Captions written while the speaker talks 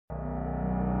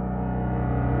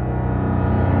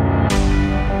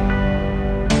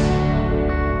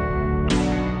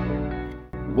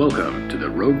Welcome to the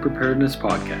Road Preparedness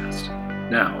Podcast.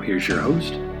 Now, here's your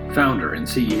host, founder and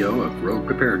CEO of Road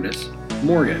Preparedness,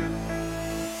 Morgan.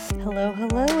 Hello,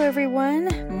 everyone.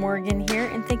 Morgan here,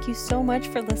 and thank you so much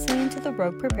for listening to the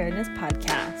Road Preparedness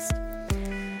Podcast.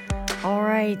 All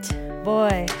right,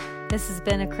 boy, this has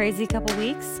been a crazy couple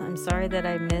weeks. I'm sorry that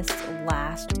I missed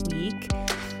last week.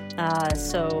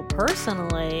 So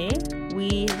personally,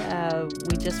 we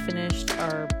just finished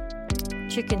our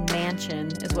chicken mansion,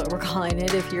 is what we're calling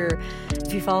it. If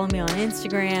you follow me on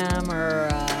Instagram or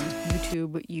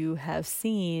YouTube, you have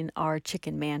seen our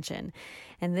chicken mansion.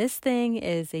 And this thing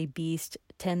is a beast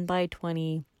 10 by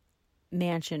 20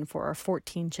 mansion for our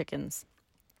 14 chickens.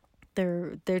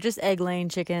 They're just egg-laying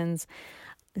chickens.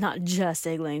 Not just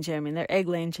egg-laying chickens. I mean, they're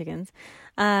egg-laying chickens.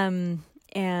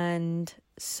 And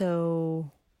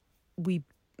so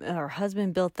our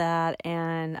husband built that,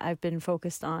 and I've been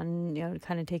focused on,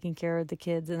 kind of taking care of the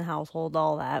kids and the household,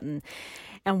 all that.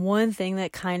 And one thing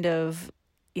that kind of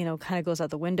goes out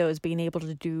the window is being able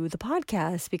to do the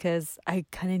podcast, because I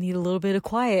kind of need a little bit of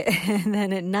quiet. And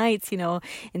then at nights,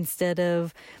 instead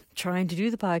of trying to do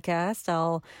the podcast,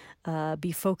 I'll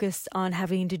be focused on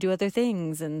having to do other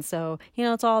things. And so,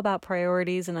 it's all about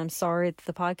priorities, and I'm sorry that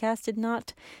the podcast did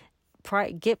not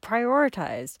get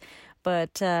prioritized.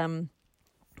 But,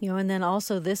 and then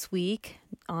also this week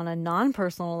on a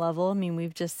non-personal level, I mean,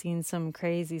 we've just seen some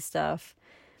crazy stuff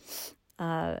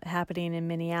happening in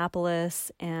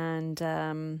Minneapolis, and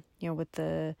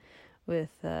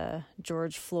with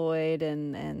George Floyd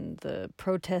and the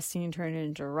protesting turned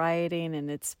into rioting,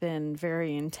 and it's been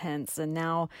very intense. And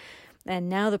now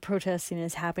the protesting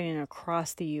is happening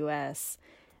across the U.S.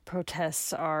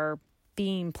 Protests are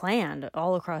being planned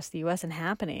all across the U.S. and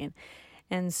happening.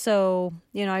 And so,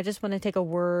 I just want to take a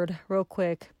word real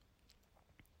quick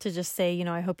to just say,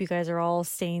 I hope you guys are all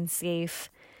staying safe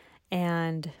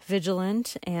and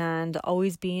vigilant, and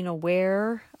always being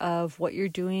aware of what you're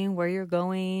doing, where you're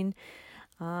going,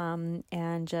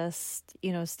 and just,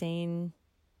 staying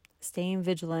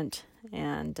vigilant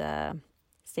and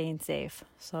staying safe.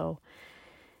 So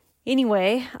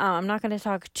anyway, I'm not going to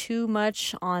talk too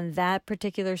much on that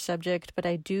particular subject, but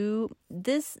I do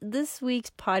this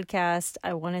week's podcast.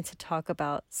 I wanted to talk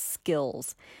about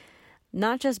skills,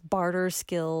 not just barter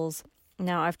skills.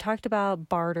 Now, I've talked about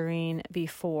bartering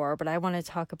before, but I want to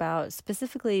talk about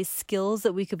specifically skills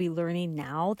that we could be learning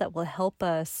now that will help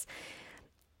us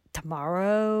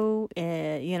tomorrow,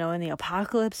 in the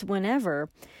apocalypse, whenever,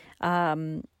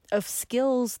 of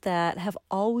skills that have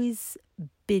always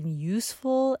been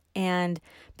useful, and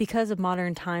because of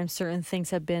modern times, certain things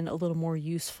have been a little more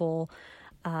useful.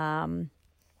 But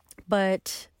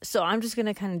so I'm just going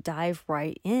to kind of dive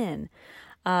right in.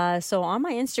 So on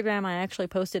my Instagram, I actually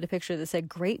posted a picture that said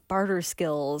great barter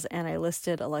skills, and I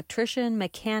listed electrician,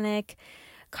 mechanic,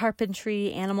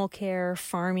 carpentry, animal care,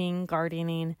 farming,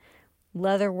 gardening,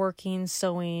 leatherworking,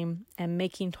 sewing, and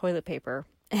making toilet paper.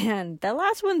 And that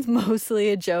last one's mostly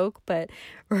a joke, but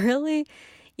really,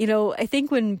 I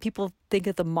think when people think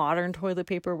of the modern toilet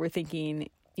paper, we're thinking,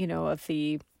 of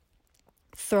the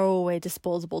throwaway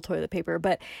disposable toilet paper.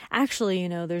 But actually,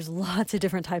 there's lots of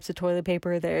different types of toilet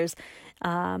paper. There's,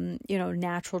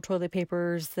 natural toilet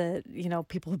papers that,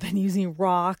 people have been using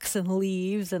rocks and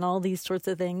leaves and all these sorts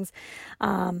of things.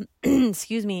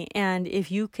 Excuse me. And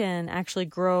if you can actually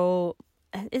grow,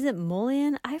 is it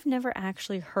mullein? I've never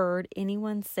actually heard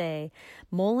anyone say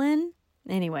mullein.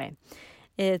 Anyway,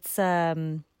 it's,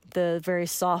 the very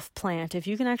soft plant. If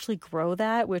you can actually grow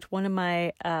that, which one of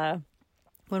my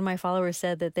followers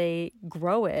said that they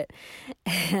grow it,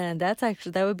 and that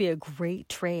would be a great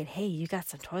trade. Hey, you got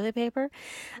some toilet paper?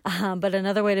 But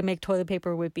another way to make toilet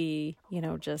paper would be,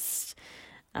 just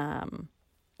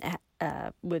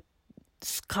with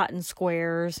cotton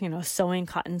squares, sewing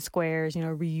cotton squares,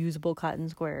 reusable cotton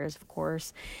squares, of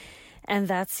course. And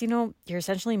that's, you're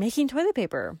essentially making toilet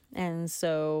paper. And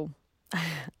so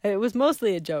it was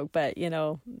mostly a joke, but,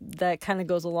 that kind of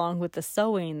goes along with the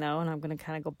sewing, though. And I'm going to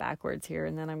kind of go backwards here.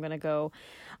 And then I'm going to go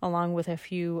along with a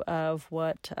few of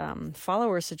what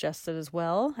followers suggested as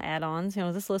well, add-ons.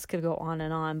 This list could go on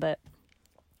and on. But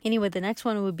anyway, the next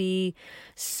one would be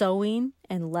sewing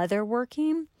and leather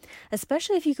working.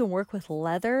 Especially if you can work with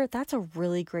leather, that's a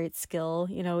really great skill.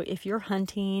 If you're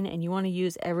hunting and you want to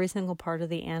use every single part of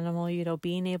the animal,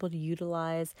 being able to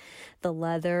utilize the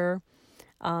leather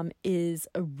is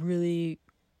a really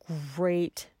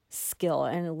great skill.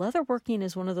 And leatherworking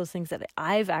is one of those things that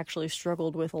I've actually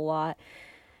struggled with a lot.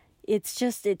 It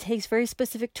takes very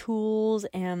specific tools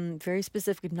and very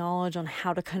specific knowledge on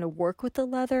how to kind of work with the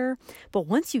leather. But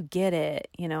once you get it,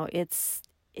 it's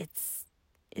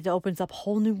it opens up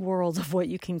whole new worlds of what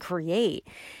you can create.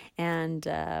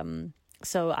 And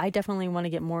so I definitely want to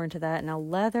get more into that. Now,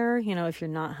 leather, if you're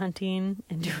not hunting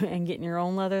and getting your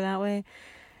own leather that way,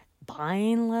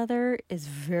 buying leather is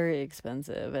very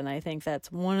expensive. And I think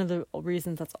that's one of the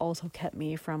reasons that's also kept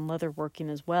me from leather working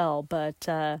as well. But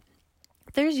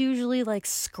there's usually like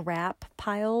scrap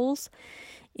piles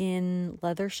in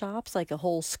leather shops, like a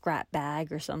whole scrap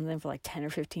bag or something for like 10 or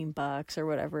 15 bucks or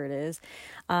whatever it is.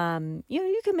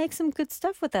 You can make some good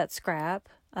stuff with that scrap.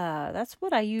 That's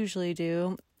what I usually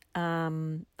do.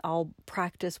 I'll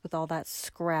practice with all that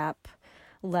scrap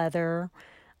leather.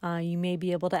 You may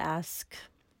be able to ask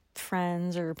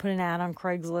friends or put an ad on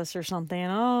Craigslist or something.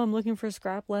 Oh, I'm looking for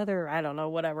scrap leather. I don't know,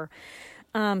 whatever.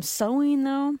 Sewing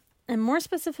though, and more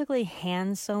specifically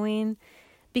hand sewing,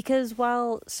 because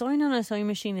while sewing on a sewing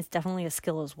machine is definitely a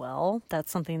skill as well,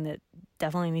 that's something that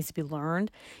definitely needs to be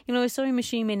learned. A sewing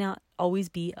machine may not always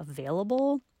be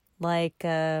available. Like,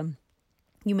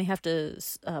 you may have to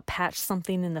patch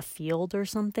something in the field or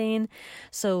something.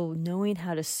 So knowing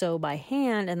how to sew by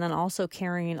hand and then also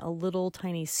carrying a little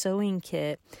tiny sewing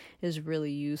kit is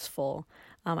really useful.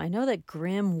 I know that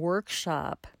Grimm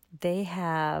Workshop, they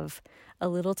have a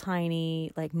little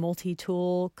tiny like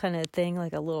multi-tool kind of thing,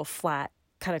 like a little flat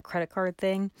kind of credit card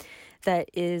thing that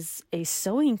is a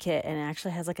sewing kit, and it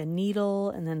actually has like a needle,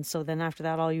 and then after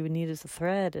that all you would need is a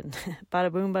thread, and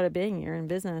bada boom bada bing, you're in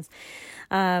business.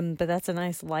 But that's a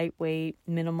nice lightweight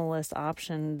minimalist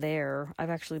option there.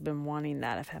 I've actually been wanting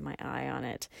that. I've had my eye on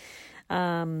it.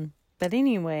 But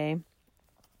anyway,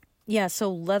 yeah,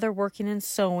 so leather working and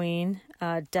sewing,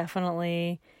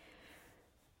 definitely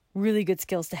really good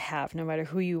skills to have no matter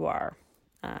who you are.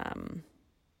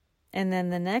 And then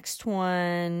the next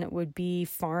one would be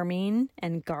farming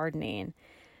and gardening.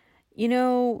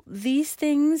 These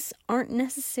things aren't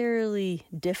necessarily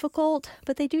difficult,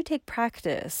 but they do take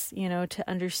practice, to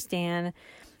understand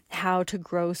how to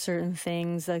grow certain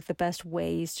things, like the best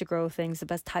ways to grow things, the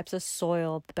best types of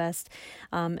soil, the best,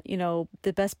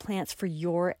 the best plants for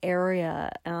your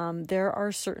area. There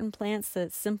are certain plants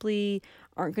that simply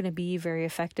aren't going to be very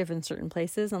effective in certain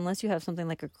places unless you have something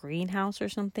like a greenhouse or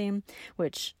something,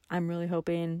 which I'm really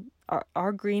hoping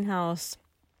our greenhouse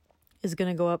is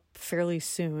going to go up fairly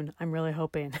soon. I'm really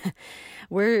hoping.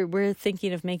 We're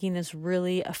thinking of making this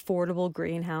really affordable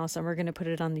greenhouse, and we're going to put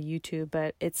it on the YouTube,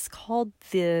 but it's called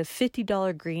the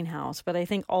 $50 greenhouse, but I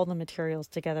think all the materials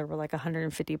together were like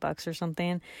 $150 or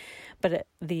something. But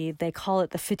they call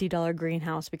it the $50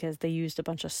 greenhouse because they used a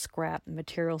bunch of scrap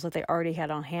materials that they already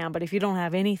had on hand. But if you don't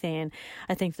have anything,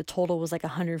 I think the total was like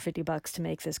 $150 to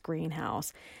make this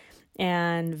greenhouse.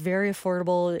 And very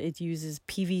affordable. It uses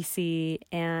PVC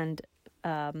and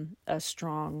a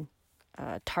strong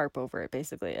tarp over it,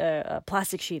 basically.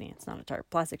 Plastic sheeting. It's not a tarp,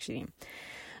 plastic sheeting.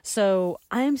 So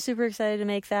I'm super excited to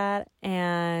make that,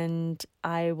 and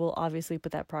I will obviously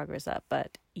put that progress up.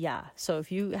 But yeah, so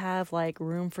if you have like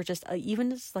room for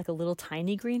even just like a little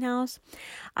tiny greenhouse,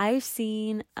 I've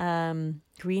seen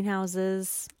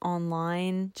greenhouses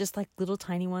online, just like little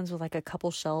tiny ones with like a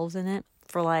couple shelves in it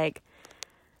for like,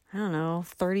 I don't know,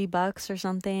 $30 or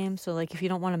something. So like if you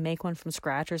don't want to make one from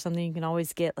scratch or something, you can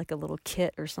always get like a little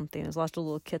kit or something. There's lots of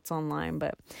little kits online,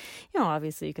 but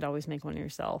obviously you could always make one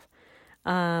yourself.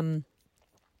 But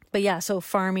yeah, so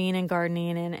farming and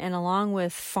gardening and along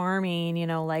with farming,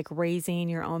 like raising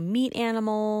your own meat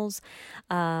animals,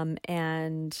 and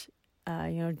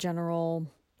general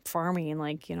farming,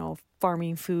 like,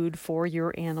 farming food for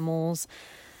your animals.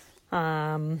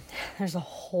 There's a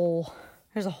whole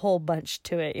bunch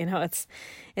to it.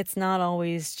 It's not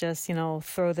always just,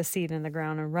 throw the seed in the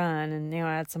ground and run and,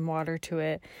 add some water to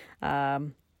it.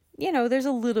 There's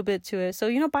a little bit to it.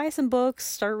 So, buy some books,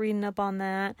 start reading up on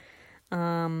that.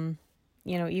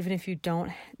 Even if you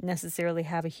don't necessarily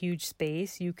have a huge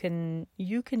space, you can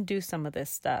do some of this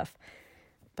stuff.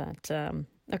 But,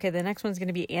 okay, the next one's going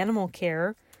to be animal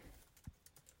care.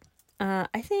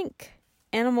 I think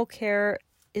animal care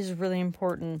is really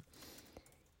important.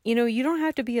 You don't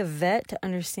have to be a vet to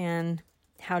understand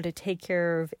how to take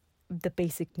care of the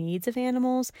basic needs of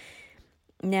animals.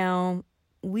 Now,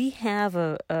 we have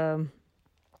a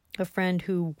friend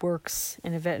who works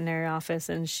in a veterinary office,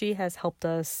 and she has helped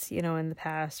us, in the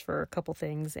past for a couple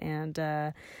things.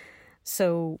 And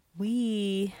so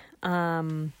we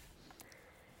understand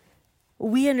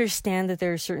that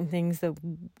there are certain things that,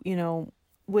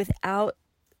 without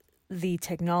the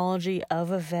technology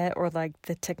of a vet or like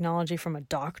the technology from a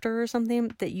doctor or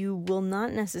something, that you will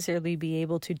not necessarily be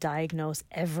able to diagnose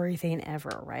everything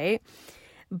ever, right?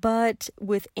 But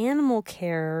with animal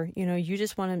care, you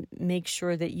just want to make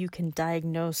sure that you can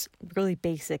diagnose really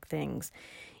basic things.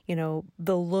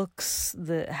 the looks,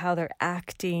 how they're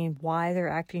acting, why they're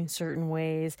acting certain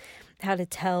ways, how to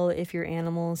tell if your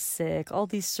animal is sick, all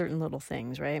these certain little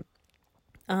things, right?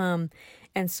 And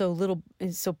so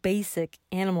basic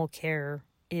animal care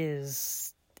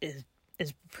is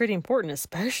pretty important,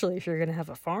 especially if you're going to have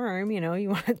a farm. You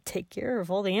want to take care of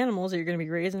all the animals that you're going to be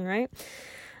raising, right?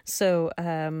 So,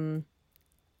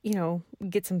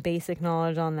 get some basic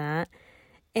knowledge on that.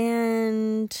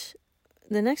 And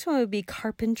the next one would be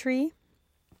carpentry,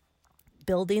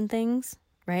 building things,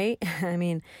 right? I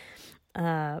mean,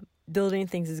 building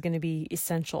things is going to be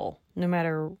essential no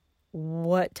matter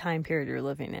what time period you're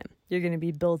living in. You're going to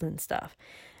be building stuff,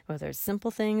 whether it's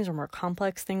simple things or more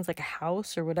complex things like a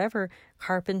house or whatever.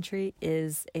 Carpentry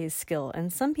is a skill.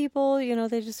 And some people,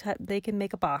 they can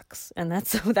make a box, and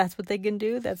that's what they can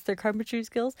do. That's their carpentry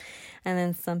skills. And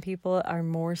then some people are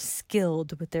more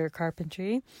skilled with their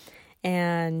carpentry.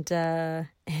 And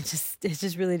it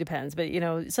just really depends. But,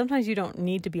 sometimes you don't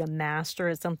need to be a master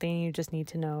at something. You just need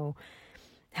to know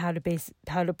how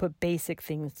to put basic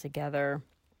things together.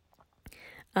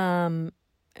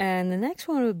 And the next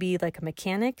one would be like a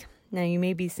mechanic. Now you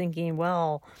may be thinking,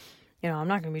 well, I'm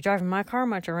not going to be driving my car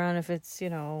much around if it's,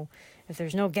 if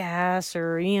there's no gas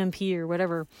or EMP or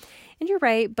whatever. And you're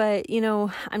right. But,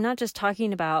 I'm not just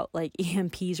talking about like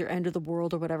EMPs or end of the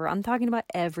world or whatever. I'm talking about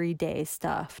everyday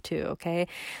stuff too. Okay.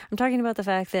 I'm talking about the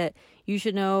fact that you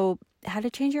should know how to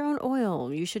change your own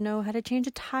oil. You should know how to change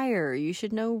a tire. You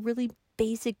should know really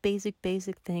basic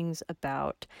things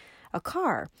about a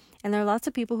car. And there are lots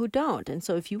of people who don't. And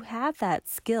so if you have that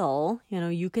skill,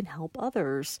 you can help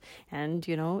others. And,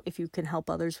 if you can help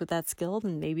others with that skill,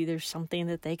 then maybe there's something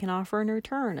that they can offer in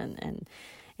return.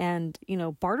 And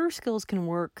barter skills can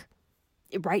work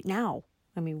right now.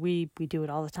 I mean, we do it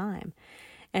all the time.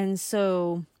 And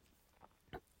so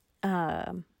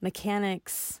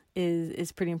mechanics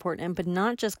is pretty important, but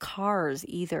not just cars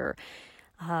either.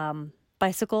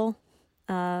 Bicycle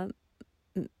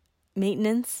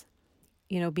maintenance,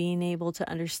 being able to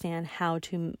understand how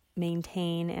to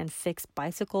maintain and fix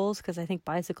bicycles, because I think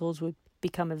bicycles would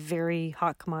become a very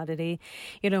hot commodity,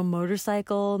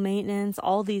 motorcycle maintenance,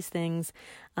 all these things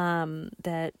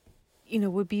that,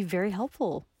 would be very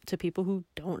helpful to people who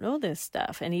don't know this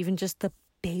stuff. And even just the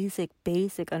basic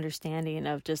understanding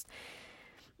of just,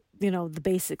 the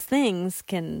basic things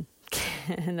can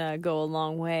go a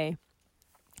long way.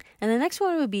 And the next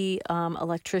one would be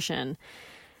electrician.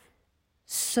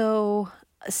 So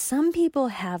some people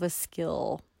have a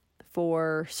skill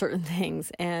for certain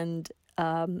things, and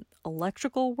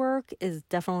electrical work is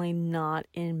definitely not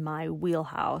in my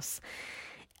wheelhouse.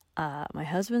 My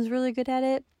husband's really good at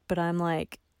it, but I'm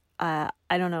like, I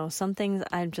don't know. Some things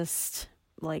I'm just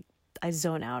like, I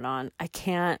zone out on. I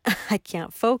can't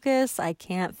focus. I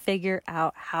can't figure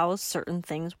out how certain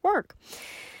things work.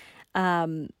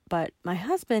 But my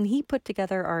husband, he put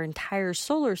together our entire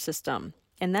solar system,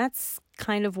 and that's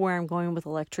kind of where I'm going with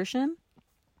electrician.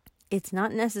 It's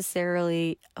not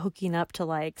necessarily hooking up to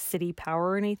like city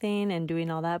power or anything and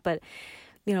doing all that, but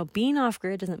being off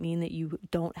grid doesn't mean that you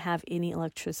don't have any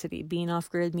electricity. Being off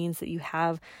grid means that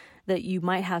you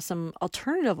might have some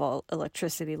alternative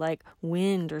electricity like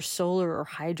wind or solar or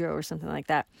hydro or something like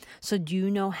that. So do you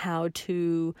know how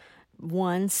to,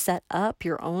 one, set up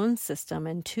your own system,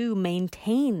 and two,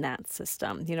 maintain that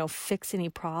system, fix any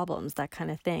problems, that kind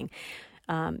of thing.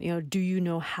 Do you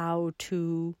know how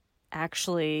to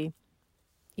actually,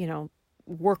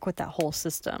 work with that whole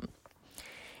system?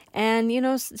 And,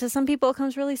 to some people it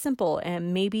comes really simple,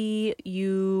 and maybe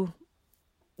you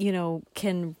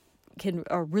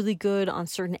are really good on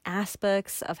certain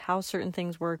aspects of how certain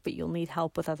things work, but you'll need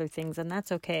help with other things, and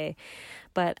that's okay.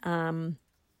 But,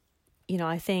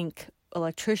 I think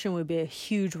electrician would be a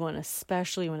huge one,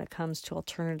 especially when it comes to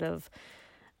alternative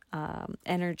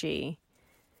energy.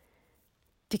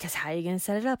 Because how are you going to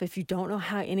set it up? If you don't know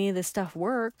how any of this stuff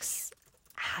works,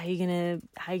 how are you going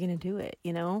to do it,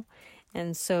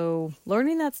 And so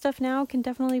learning that stuff now can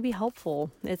definitely be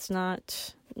helpful. It's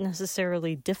not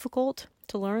necessarily difficult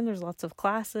to learn. There's lots of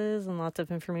classes and lots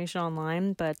of information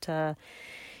online, but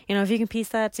if you can piece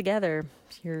that together,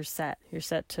 you're set. You're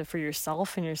set for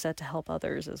yourself, and you're set to help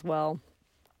others as well.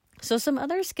 So some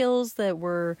other skills that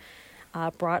were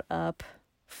brought up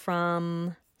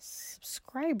from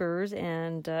subscribers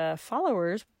and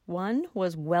followers. One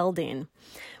was welding.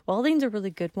 Welding's a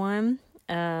really good one.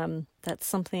 That's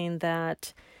something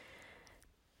that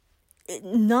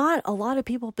not a lot of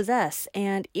people possess.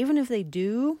 And even if they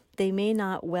do, they may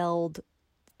not weld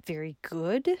very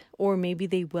good, or maybe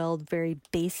they weld very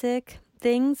basic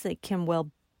things. They can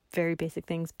weld very basic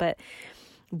things, but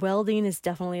welding is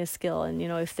definitely a skill. And,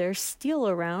 if there's steel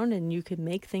around and you can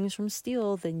make things from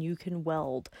steel, then you can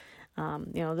weld.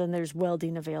 Then there's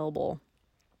welding available.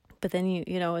 But then,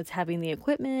 it's having the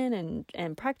equipment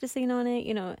and practicing on it,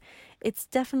 it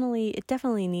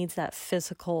definitely needs that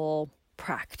physical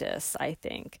practice, I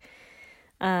think.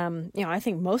 I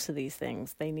think most of these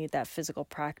things, they need that physical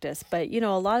practice. But,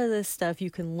 a lot of this stuff, you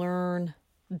can learn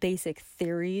basic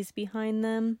theories behind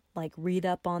them, like read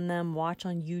up on them, watch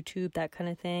on YouTube, that kind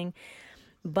of thing.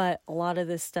 But a lot of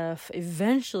this stuff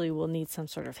eventually will need some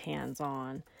sort of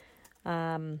hands-on.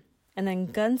 And then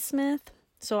gunsmith.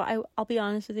 So I'll be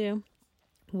honest with you.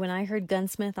 When I heard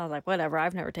gunsmith, I was like, whatever,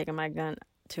 I've never taken my gun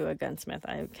to a gunsmith.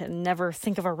 I can never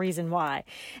think of a reason why.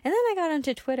 And then I got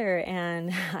onto Twitter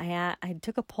and I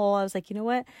took a poll. I was like, you know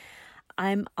what?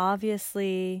 I'm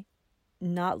obviously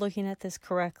not looking at this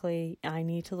correctly. I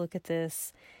need to look at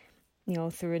this,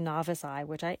 through a novice eye,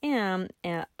 which I am,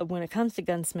 when it comes to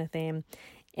gunsmithing.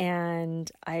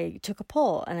 And I took a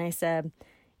poll and I said,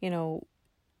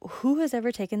 who has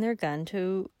ever taken their gun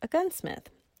to a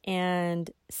gunsmith? And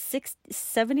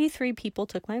 73 people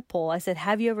took my poll. I said,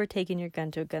 have you ever taken your gun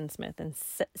to a gunsmith? And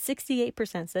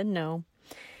 68% said no.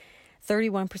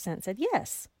 31% said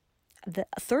yes. The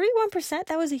 31%,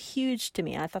 that was a huge to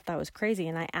me. I thought that was crazy.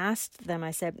 And I asked them,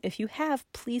 I said, if you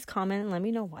have, please comment and let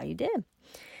me know why you did.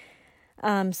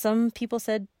 Some people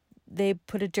said they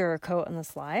put a Duracoat on the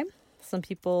slide.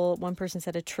 One person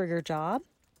said a trigger job.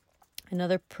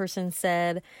 Another person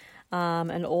said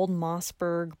an old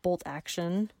Mossberg bolt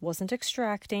action wasn't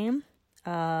extracting.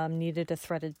 Needed a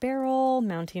threaded barrel,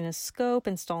 mounting a scope,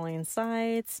 installing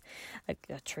sights, a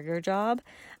trigger job.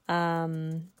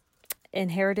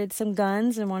 Inherited some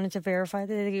guns and wanted to verify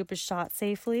that it was shot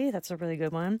safely. That's a really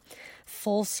good one.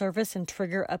 Full service and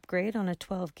trigger upgrade on a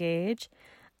 12 gauge.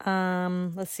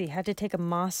 Let's see, had to take a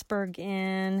Mossberg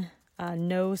in,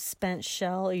 no spent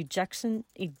shell ejection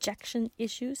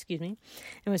issue, and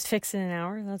was fixed in an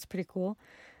hour. That's pretty cool.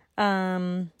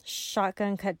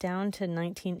 Shotgun cut down to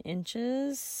 19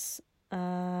 inches.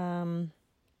 And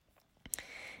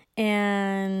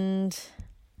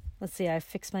let's see, I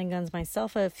fixed my guns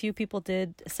myself.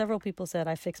 Several people said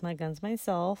I fixed my guns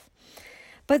myself,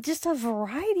 but just a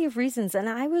variety of reasons. And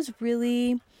I was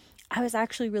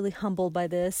actually really humbled by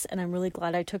this, and I'm really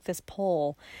glad I took this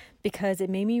poll because it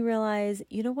made me realize,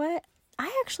 you know what?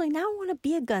 I actually now want to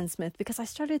be a gunsmith because I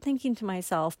started thinking to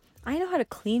myself, I know how to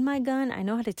clean my gun. I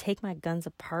know how to take my guns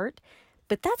apart,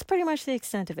 but that's pretty much the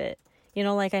extent of it.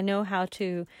 Like I know how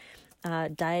to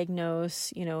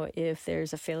diagnose, if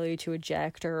there's a failure to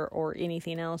eject or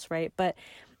anything else, right? But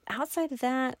outside of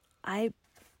that,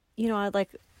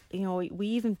 we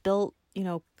even built,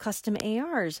 custom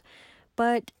ARs,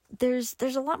 but there's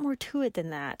a lot more to it than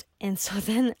that. And so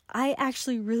then I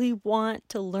actually really want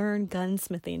to learn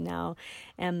gunsmithing now.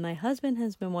 And my husband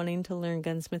has been wanting to learn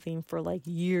gunsmithing for like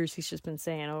years. He's just been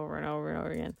saying over and over and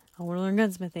over again, I want to learn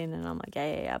gunsmithing. And I'm like,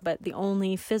 yeah. But the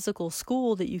only physical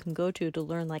school that you can go to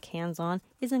learn like hands-on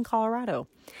is in Colorado.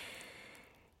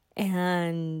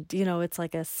 And, it's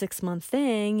like a 6-month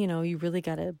thing. You really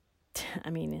got to,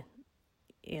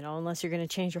 unless you're going to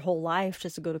change your whole life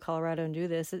just to go to Colorado and do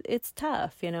this, it's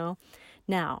tough,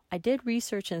 Now, I did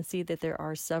research and see that there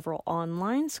are several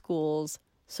online schools.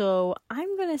 So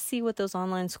I'm going to see what those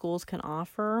online schools can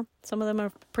offer. Some of them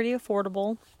are pretty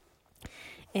affordable.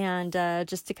 And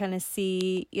just to kind of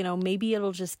see, maybe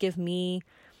it'll just give me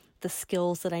the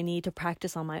skills that I need to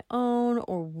practice on my own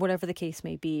or whatever the case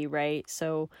may be, right?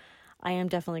 So I am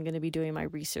definitely going to be doing my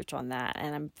research on that,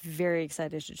 and I'm very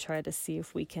excited to try to see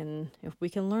if we can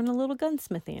learn a little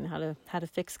gunsmithing, how to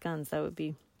fix guns. That would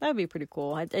be pretty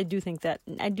cool. I do think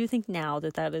now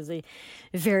that is a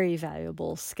very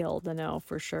valuable skill to know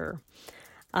for sure.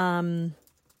 And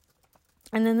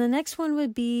then the next one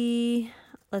would be,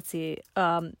 let's see,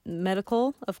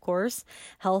 medical, of course,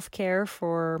 healthcare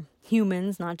for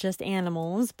humans, not just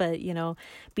animals, but,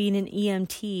 being an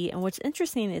EMT. And what's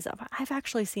interesting is I've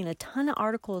actually seen a ton of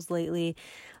articles lately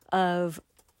of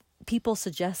people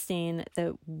suggesting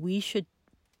that we should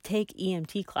take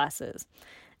EMT classes,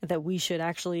 that we should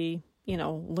actually,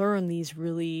 learn these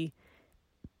really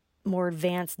more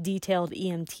advanced, detailed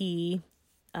EMT,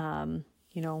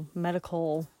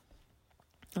 medical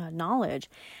knowledge.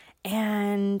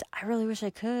 And I really wish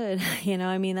I could,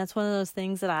 that's one of those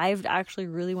things that I've actually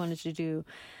really wanted to do.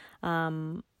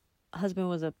 Husband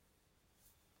was a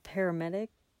paramedic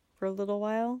for a little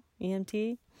while,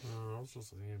 EMT. I was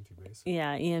just an EMT basic.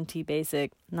 Yeah, EMT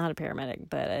basic, not a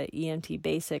paramedic, but a EMT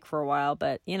basic for a while.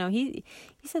 But, he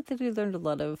said that he learned a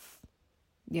lot of,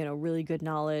 really good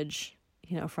knowledge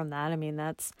from that. I mean,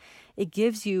 it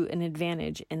gives you an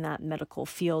advantage in that medical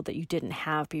field that you didn't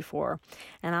have before.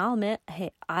 And I'll admit,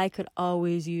 hey, I could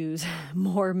always use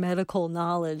more medical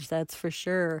knowledge. That's for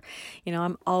sure.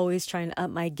 I'm always trying to up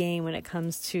my game when it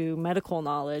comes to medical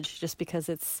knowledge, just because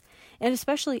and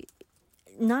especially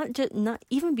not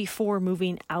even before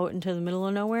moving out into the middle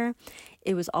of nowhere,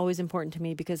 it was always important to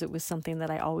me because it was something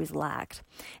that I always lacked.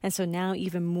 And so now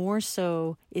even more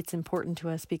so, it's important to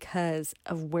us because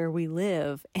of where we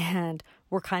live, and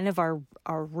we're kind of our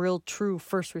real true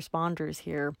first responders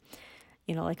here.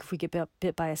 Like if we get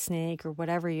bit by a snake or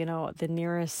whatever, the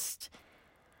nearest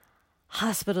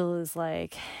hospital is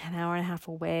like an hour and a half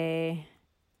away.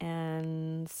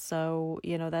 And so,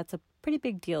 that's a pretty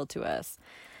big deal to us.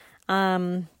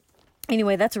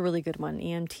 Anyway, that's a really good one.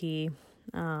 EMT.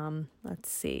 Let's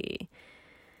see.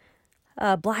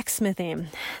 Blacksmithing.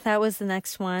 That was the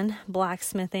next one.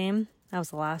 Blacksmithing. That was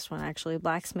the last one, actually.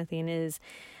 Blacksmithing is,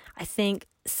 I think,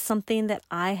 something that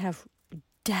I have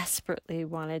desperately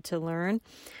wanted to learn.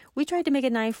 We tried to make a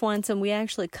knife once, and we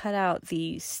actually cut out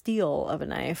the steel of a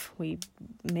knife. We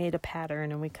made a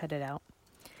pattern and we cut it out.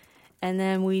 And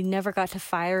then we never got to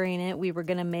firing it. We were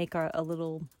going to make a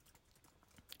little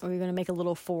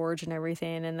forge and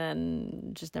everything, and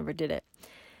then just never did it.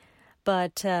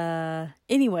 But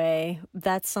anyway,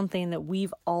 that's something that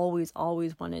we've always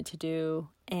wanted to do,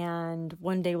 and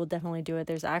one day we'll definitely do it.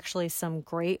 There's actually some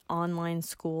great online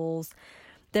schools.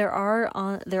 There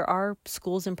are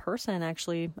schools in person,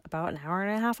 actually, about an hour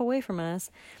and a half away from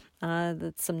us.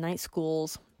 That's some night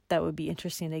schools that would be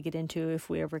interesting to get into if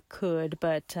we ever could,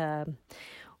 but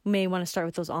we may want to start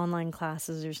with those online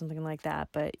classes or something like that.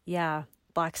 But yeah,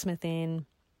 blacksmithing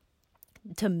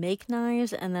to make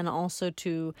knives, and then also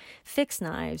to fix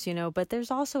knives, but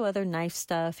there's also other knife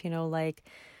stuff, like,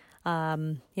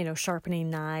 sharpening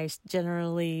knives,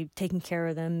 generally taking care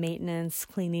of them, maintenance,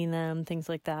 cleaning them, things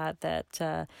like that,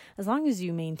 as long as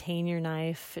you maintain your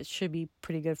knife, it should be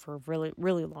pretty good for a really,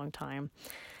 really long time.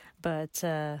 But,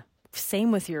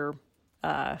 same with your,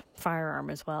 firearm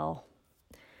as well.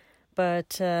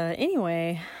 But,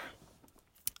 anyway,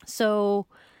 so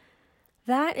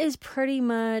that is pretty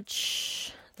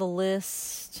much the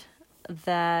list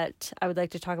that I would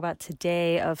like to talk about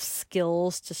today of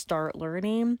skills to start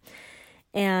learning.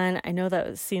 And I know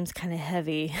that seems kind of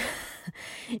heavy.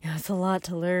 It's a lot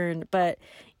to learn. But,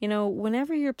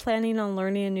 whenever you're planning on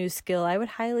learning a new skill, I would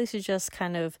highly suggest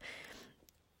kind of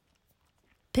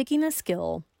picking a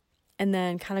skill and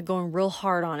then kind of going real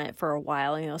hard on it for a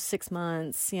while, 6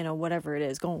 months, whatever it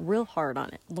is, going real hard on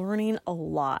it, learning a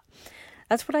lot.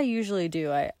 That's what I usually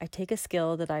do. I take a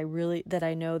skill that I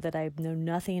know that I know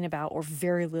nothing about or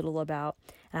very little about,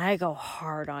 and I go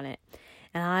hard on it.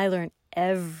 And I learn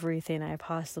everything I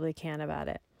possibly can about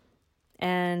it.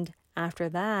 And after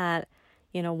that,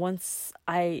 once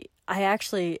I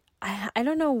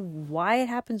don't know why it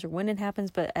happens or when it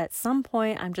happens, but at some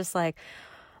point I'm just like,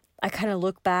 I kind of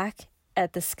look back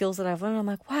at the skills that I've learned. I'm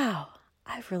like, wow,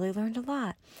 I've really learned a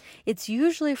lot. It's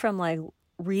usually from like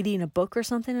reading a book or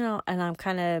something, and I'm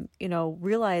kind of,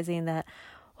 realizing that,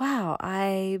 wow,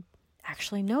 I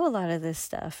actually know a lot of this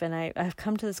stuff, and I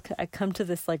come to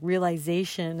this like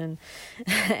realization,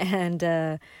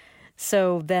 and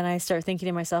so then I start thinking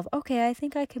to myself, okay, I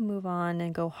think I can move on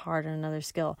and go hard on another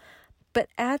skill. But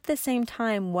at the same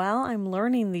time, while I'm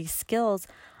learning these skills,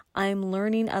 I'm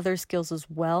learning other skills as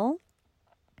well.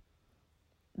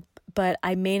 But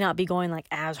I may not be going like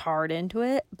as hard into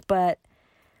it. But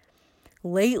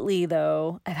lately,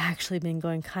 though, I've actually been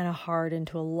going kind of hard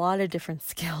into a lot of different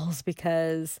skills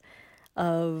because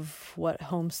of what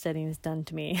homesteading has done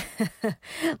to me.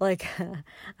 Like,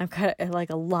 I'm kind of like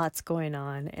a lot's going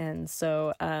on. And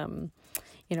so,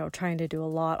 trying to do a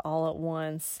lot all at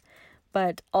once,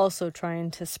 but also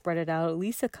trying to spread it out at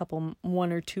least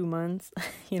 1 or 2 months.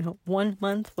 1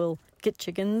 month we'll get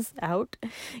chickens out,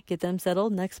 get them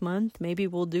settled. Next month, maybe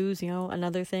we'll do,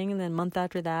 another thing. And then month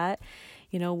after that,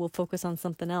 we'll focus on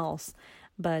something else.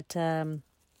 But,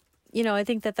 I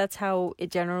think that's how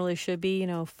it generally should be,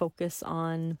 focus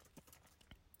on,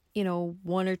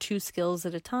 1 or 2 skills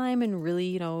at a time and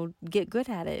really, get good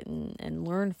at it and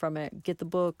learn from it. Get the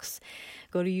books,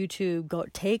 go to YouTube, go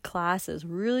take classes.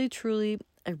 Really, truly,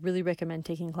 I really recommend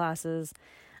taking classes.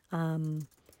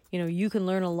 You can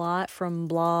learn a lot from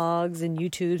blogs and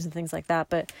YouTubes and things like that,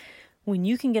 but when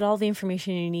you can get all the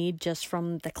information you need just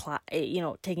from the class,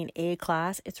 taking a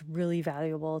class, it's really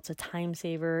valuable. It's a time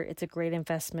saver. It's a great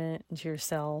investment into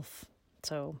yourself.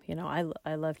 So,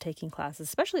 I love taking classes,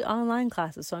 especially online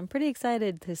classes. So I'm pretty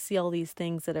excited to see all these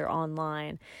things that are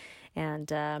online and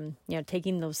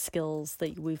taking those skills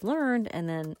that we've learned and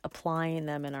then applying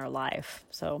them in our life.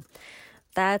 So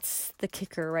that's the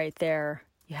kicker right there.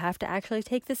 You have to actually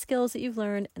take the skills that you've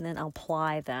learned and then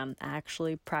apply them,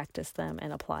 actually practice them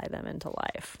and apply them into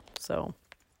life. So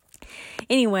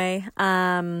anyway,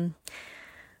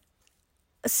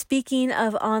 speaking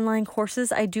of online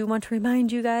courses, I do want to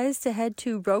remind you guys to head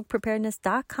to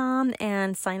roguepreparedness.com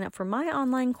and sign up for my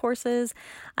online courses.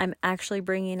 I'm actually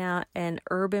bringing out an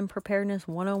Urban Preparedness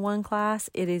 101 class.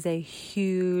 It is a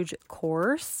huge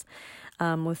course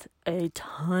with a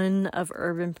ton of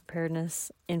urban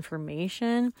preparedness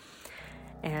information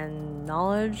and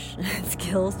knowledge and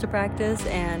skills to practice.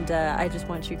 And I just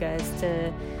want you guys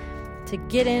to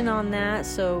get in on that.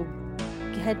 So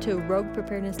head to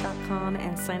roguepreparedness.com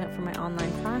and sign up for my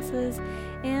online classes.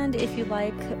 And if you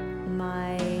like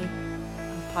my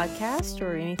podcast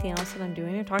or anything else that I'm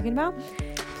doing or talking about,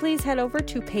 please head over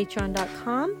to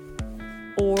patreon.com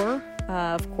or,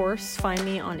 of course, find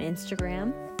me on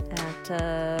Instagram at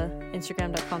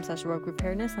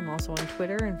instagram.com/roguepreparedness. I'm also on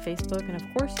Twitter and Facebook and, of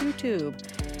course, YouTube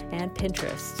and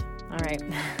Pinterest. All right.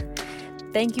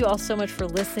 Thank you all so much for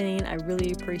listening. I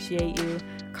really appreciate you.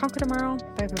 Conquer tomorrow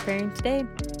by preparing today.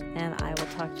 And I will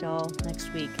talk to y'all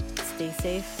next week. Stay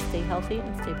safe, stay healthy,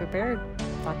 and stay prepared.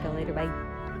 Talk to y'all later. Bye.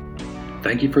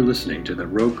 Thank you for listening to the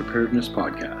Rogue Preparedness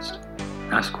Podcast.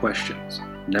 Ask questions,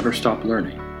 never stop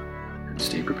learning, and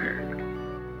stay prepared.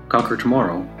 Conquer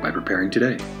tomorrow by preparing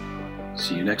today.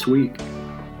 See you next week.